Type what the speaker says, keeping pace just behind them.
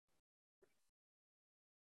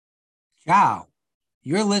Ciao.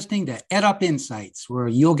 You're listening to EdUp Insights, where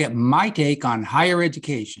you'll get my take on higher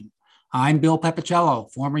education. I'm Bill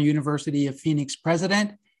Pepicello, former University of Phoenix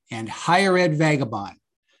president and higher ed vagabond.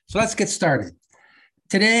 So let's get started.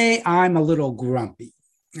 Today, I'm a little grumpy.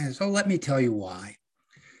 And so let me tell you why.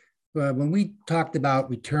 When we talked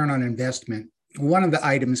about return on investment, one of the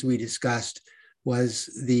items we discussed was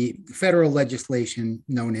the federal legislation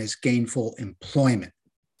known as gainful employment.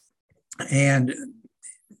 And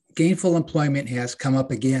gainful employment has come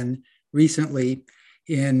up again recently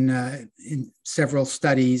in several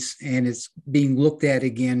studies, and it's being looked at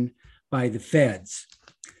again by the feds.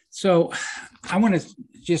 So I want to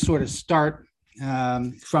just sort of start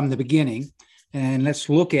from the beginning, and let's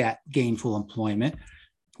look at gainful employment,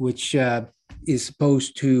 which is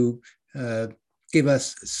supposed to give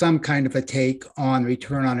us some kind of a take on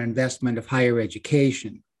return on investment of higher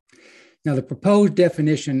education. Now, the proposed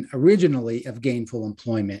definition originally of gainful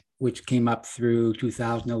employment, which came up through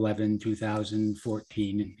 2011,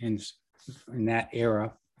 2014, and in that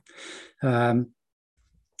era,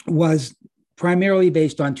 was primarily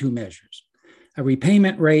based on two measures: a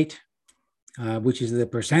repayment rate, which is the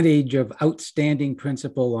percentage of outstanding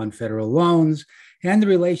principal on federal loans, and the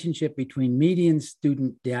relationship between median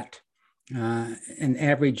student debt and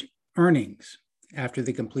average earnings after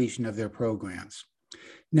the completion of their programs.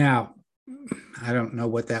 Now, I don't know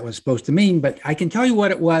what that was supposed to mean, but I can tell you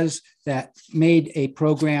what it was that made a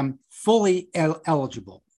program fully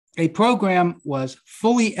eligible. A program was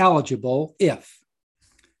fully eligible if,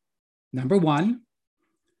 number one,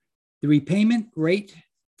 the repayment rate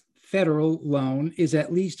federal loan is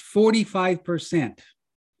at least 45%,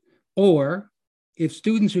 or if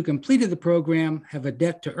students who completed the program have a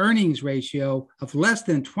debt to earnings ratio of less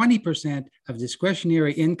than 20% of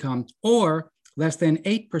discretionary income or less than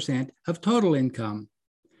 8% of total income.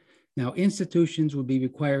 Now, institutions would be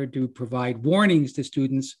required to provide warnings to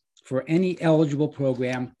students for any eligible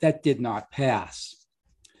program that did not pass.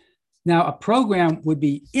 Now, a program would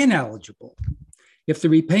be ineligible if the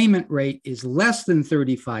repayment rate is less than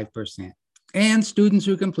 35% and students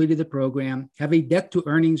who completed the program have a debt to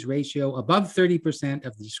earnings ratio above 30%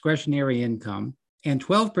 of the discretionary income and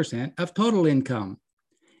 12% of total income.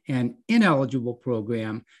 An ineligible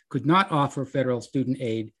program could not offer federal student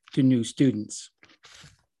aid to new students.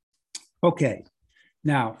 Okay,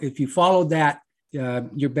 now, if you followed that,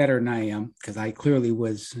 you're better than I am, because I clearly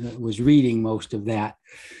was reading most of that.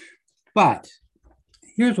 But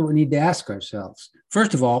here's what we need to ask ourselves.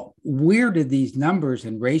 First of all, where did these numbers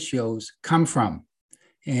and ratios come from?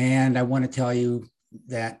 And I want to tell you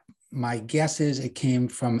that my guess is it came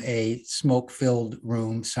from a smoke-filled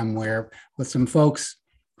room somewhere with some folks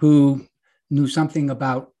who knew something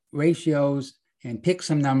about ratios and picked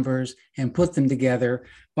some numbers and put them together.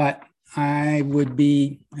 But I would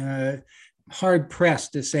be hard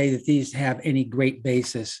pressed to say that these have any great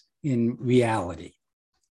basis in reality.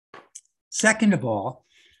 Second of all,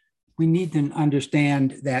 we need to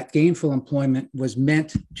understand that gainful employment was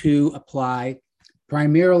meant to apply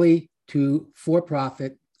primarily to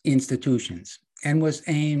for-profit institutions and was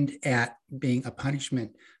aimed at being a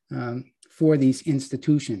punishment for these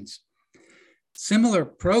institutions. Similar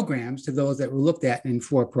programs to those that were looked at in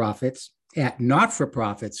for-profits at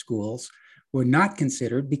not-for-profit schools were not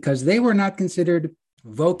considered because they were not considered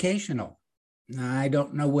vocational. Now, I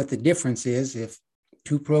don't know what the difference is if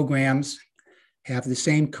two programs have the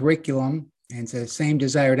same curriculum and the same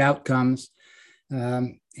desired outcomes,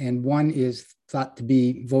 and one is thought to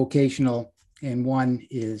be vocational and one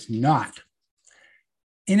is not.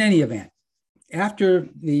 In any event, after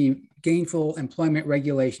the gainful employment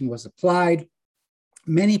regulation was applied,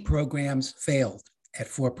 many programs failed at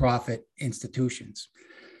for-profit institutions.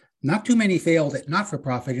 Not too many failed at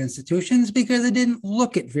not-for-profit institutions because they didn't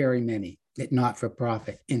look at very many at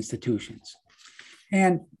not-for-profit institutions.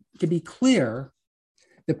 And to be clear,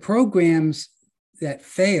 the programs that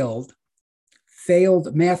failed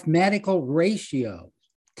mathematical ratio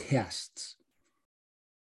tests.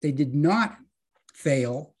 They did not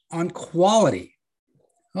fail on quality.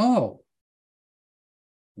 Oh,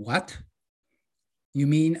 what? You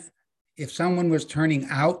mean if someone was turning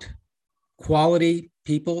out quality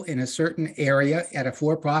people in a certain area at a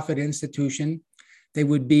for-profit institution, they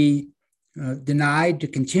would be denied to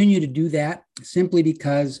continue to do that simply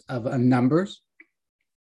because of numbers?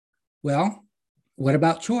 Well, what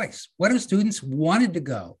about choice? What if students wanted to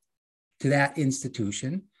go to that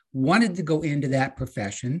institution, wanted to go into that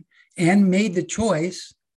profession, and made the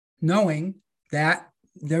choice knowing that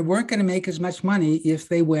they weren't going to make as much money if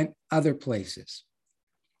they went other places?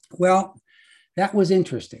 Well, that was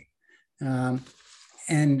interesting.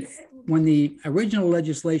 And when the original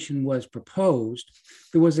legislation was proposed,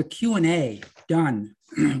 there was a Q&A done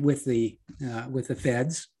with the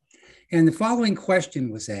feds, and the following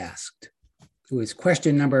question was asked. It was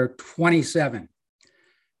question number 27.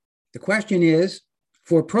 The question is,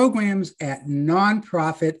 for programs at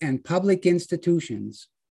nonprofit and public institutions,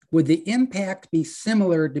 would the impact be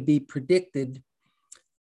similar to be predicted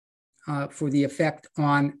for the effect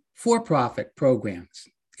on for-profit programs?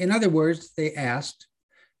 In other words, they asked,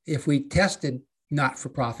 if we tested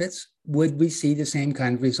not-for-profits, would we see the same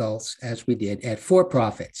kind of results as we did at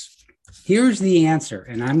for-profits? Here's the answer,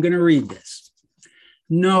 and I'm going to read this.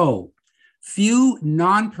 No, few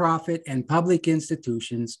nonprofit and public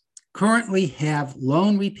institutions currently have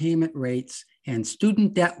loan repayment rates and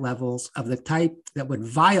student debt levels of the type that would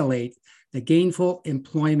violate the gainful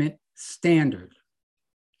employment standard.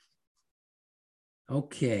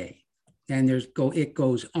 Okay, and it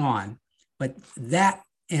goes on, but that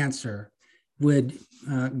answer would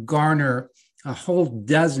garner a whole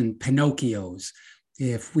dozen Pinocchios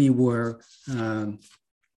if we were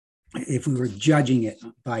judging it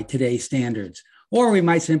by today's standards. Or we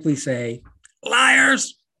might simply say,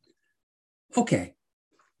 liars. Okay,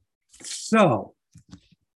 so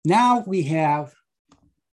now we have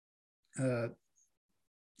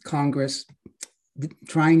Congress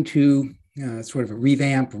trying to sort of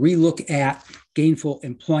relook at gainful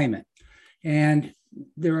employment. And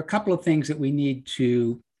there are a couple of things that we need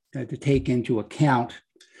to take into account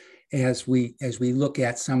as we look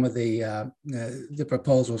at some of the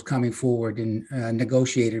proposals coming forward in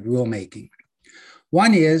negotiated rulemaking.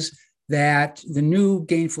 One is that the new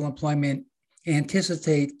gainful employment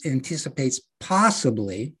anticipates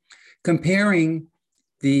possibly comparing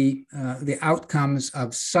the outcomes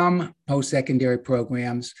of some post-secondary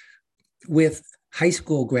programs with high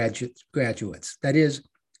school graduates. That is,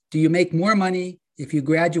 do you make more money if you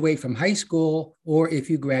graduate from high school or if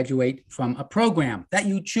you graduate from a program that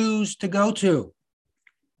you choose to go to?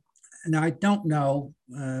 Now, I don't know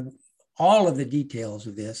all of the details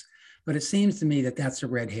of this, but it seems to me that that's a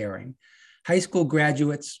red herring. High school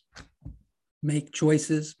graduates make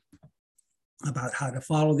choices about how to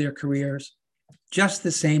follow their careers just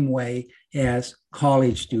the same way as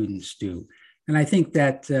college students do. And I think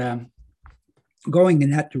that going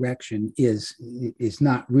in that direction is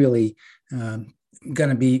not really going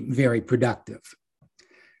to be very productive.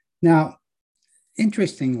 Now,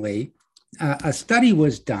 interestingly, a study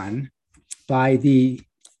was done by the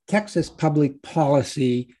Texas Public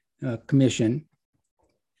Policy Commission.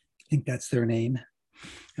 I think that's their name.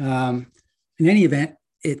 In any event,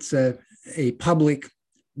 it's a public,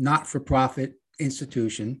 not-for-profit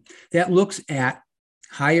institution that looks at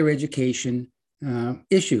higher education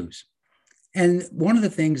issues. And one of the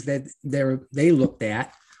things that they looked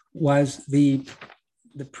at was the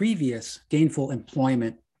previous gainful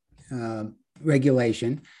employment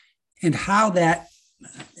regulation and how that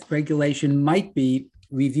regulation might be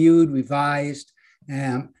reviewed, revised,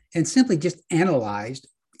 and simply just analyzed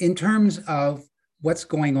in terms of what's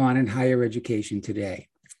going on in higher education today.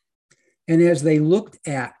 And as they looked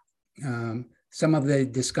at some of the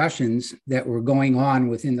discussions that were going on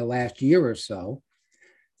within the last year or so,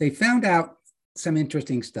 they found out some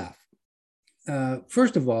interesting stuff.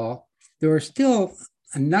 First of all, there are still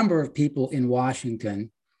a number of people in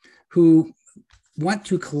Washington who want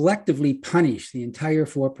to collectively punish the entire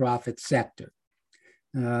for-profit sector.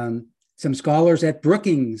 Some scholars at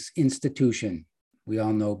Brookings Institution, we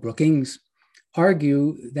all know Brookings,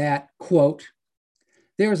 argue that, quote,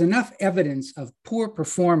 there is enough evidence of poor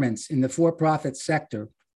performance in the for-profit sector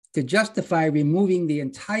to justify removing the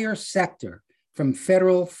entire sector from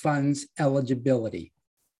federal funds eligibility,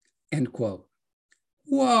 end quote.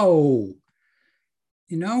 Whoa.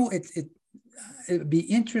 You know, it'd be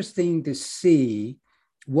interesting to see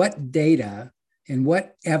what data and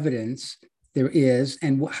what evidence there is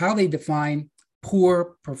and how they define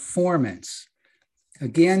poor performance.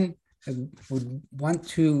 Again, I would want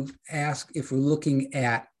to ask if we're looking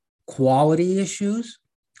at quality issues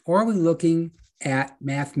or are we looking at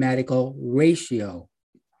mathematical ratio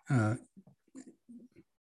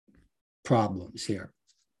problems here.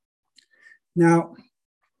 Now,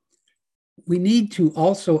 we need to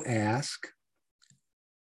also ask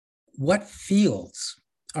what fields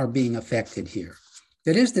are being affected here.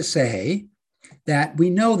 That is to say that we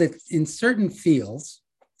know that in certain fields,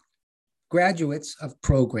 graduates of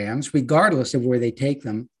programs, regardless of where they take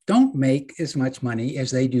them, don't make as much money as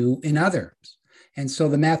they do in others. And so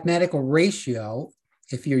the mathematical ratio,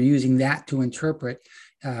 if you're using that to interpret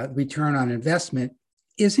return on investment,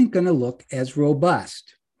 isn't going to look as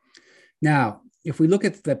robust. Now, if we look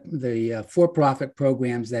at the for-profit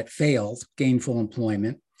programs that failed gainful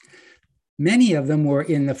employment, many of them were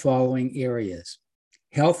in the following areas: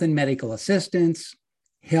 health and medical assistance,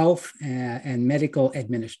 health and medical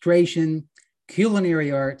administration,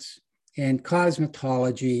 culinary arts, and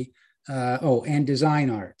cosmetology, and design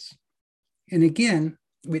arts. And again,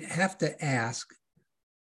 we'd have to ask,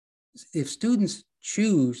 if students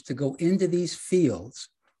choose to go into these fields,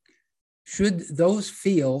 should those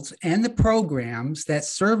fields and the programs that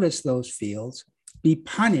service those fields be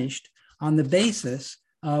punished on the basis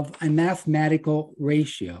of a mathematical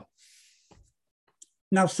ratio?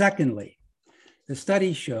 Now, secondly, the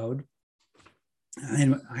study showed,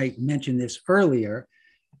 and I mentioned this earlier,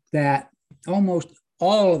 that almost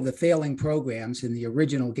all of the failing programs in the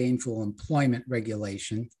original gainful employment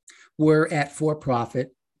regulation were at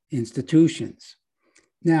for-profit institutions.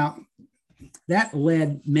 Now, that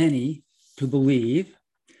led many to believe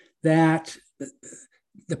that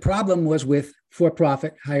the problem was with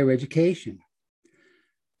for-profit higher education.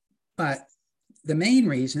 But the main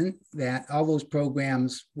reason that all those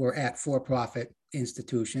programs were at for-profit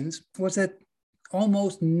institutions was that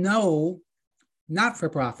almost no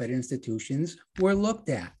not-for-profit institutions were looked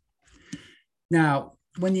at. Now,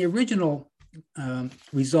 when the original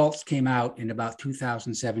results came out in about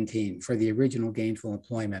 2017 for the original gainful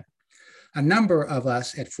employment, a number of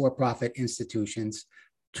us at for-profit institutions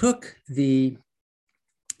took the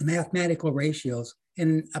mathematical ratios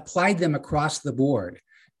and applied them across the board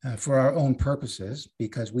for our own purposes,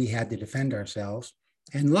 because we had to defend ourselves.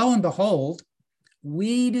 And lo and behold,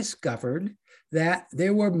 we discovered that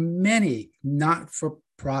there were many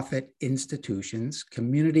not-for-profit institutions,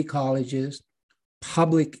 community colleges,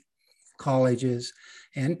 public colleges,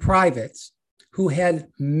 and privates, who had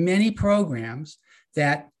many programs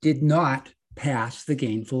that did not pass the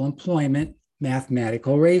gainful employment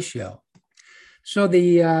mathematical ratio. So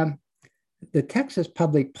the Texas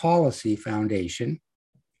Public Policy Foundation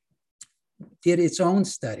did its own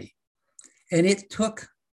study, and it took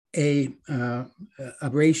a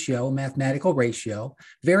ratio, mathematical ratio,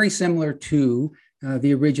 very similar to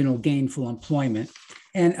the original gainful employment,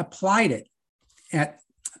 and applied it at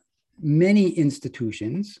many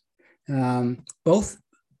institutions, both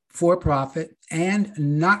for-profit and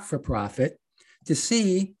not-for-profit, to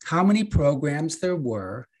see how many programs there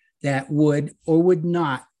were that would or would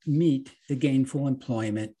not meet the gainful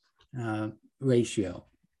employment ratio.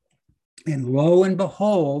 And lo and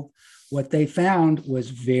behold, what they found was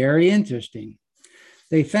very interesting.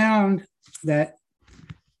 They found that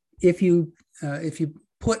if you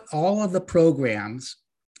put all of the programs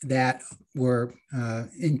that were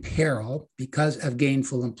in peril because of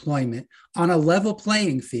gainful employment on a level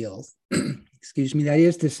playing field, excuse me, that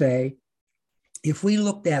is to say, if we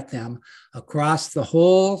looked at them across the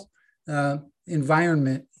whole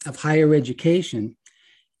environment of higher education,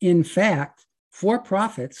 in fact,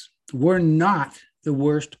 for-profits were not the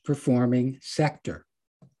worst performing sector.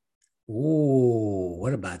 Oh,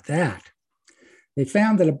 what about that? They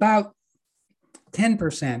found that about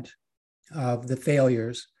 10% of the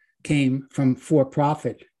failures came from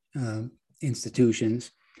for-profit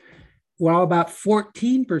institutions, while about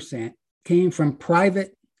 14% came from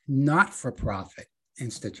private, not-for-profit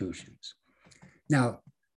institutions. Now,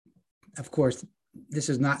 of course, this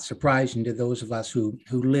is not surprising to those of us who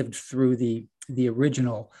lived through the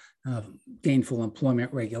original gainful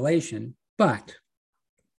employment regulation, but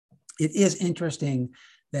it is interesting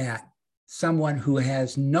that someone who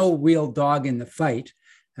has no real dog in the fight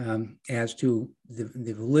as to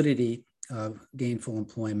the validity of gainful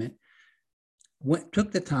employment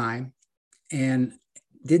took the time and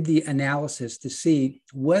did the analysis to see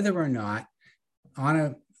whether or not on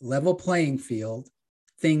a level playing field,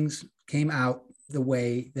 things came out the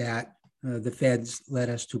way that the feds led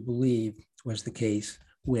us to believe was the case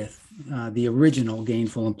with the original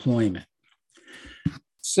gainful employment.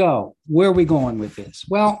 So where are we going with this?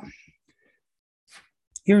 Well,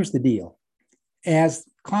 here's the deal. As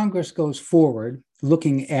Congress goes forward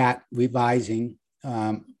looking at revising,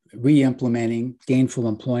 re-implementing gainful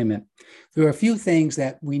employment, there are a few things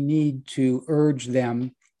that we need to urge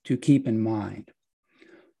them to keep in mind.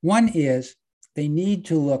 One is they need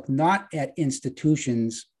to look not at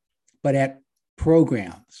institutions, but at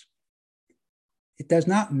programs. It does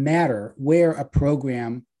not matter where a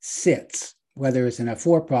program sits, whether it's in a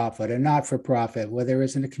for-profit, a not-for-profit, whether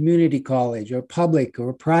it's in a community college or public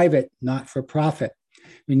or private not-for-profit.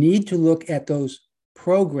 We need to look at those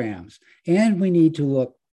programs, and we need to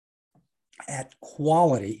look at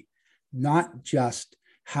quality, not just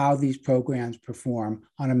how these programs perform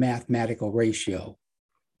on a mathematical ratio.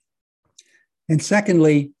 And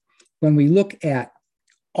secondly, when we look at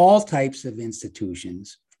all types of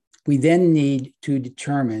institutions, we then need to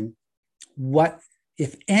determine what,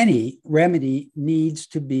 if any, remedy needs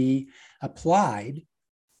to be applied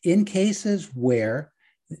in cases where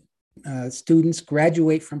students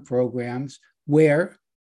graduate from programs where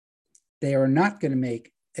they are not going to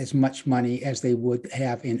make as much money as they would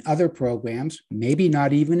have in other programs, maybe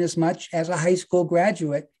not even as much as a high school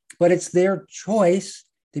graduate, but it's their choice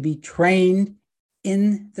to be trained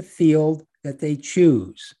in the field that they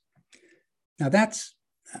choose. Now that's,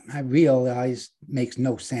 I realize, makes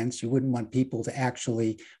no sense. You wouldn't want people to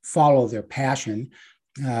actually follow their passion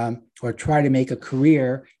or try to make a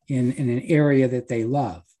career in an area that they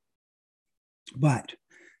love. But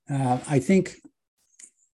I think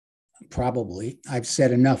probably I've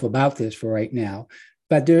said enough about this for right now.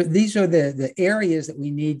 But these are the areas that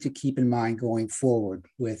we need to keep in mind going forward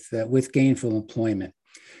with gainful employment.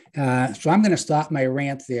 So I'm going to stop my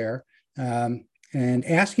rant there and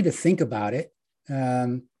ask you to think about it.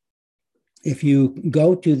 If you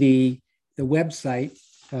go to the website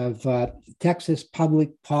of Texas Public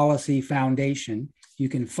Policy Foundation, you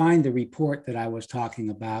can find the report that I was talking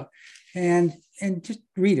about and just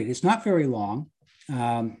read it. It's not very long.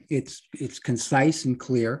 It's concise and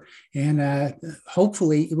clear, and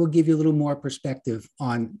hopefully it will give you a little more perspective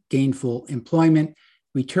on gainful employment,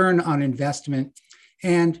 return on investment,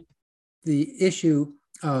 and the issue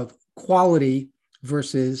of quality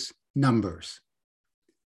versus numbers.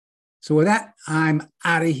 So with that, I'm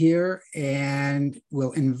out of here and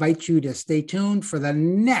will invite you to stay tuned for the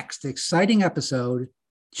next exciting episode.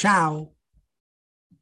 Ciao.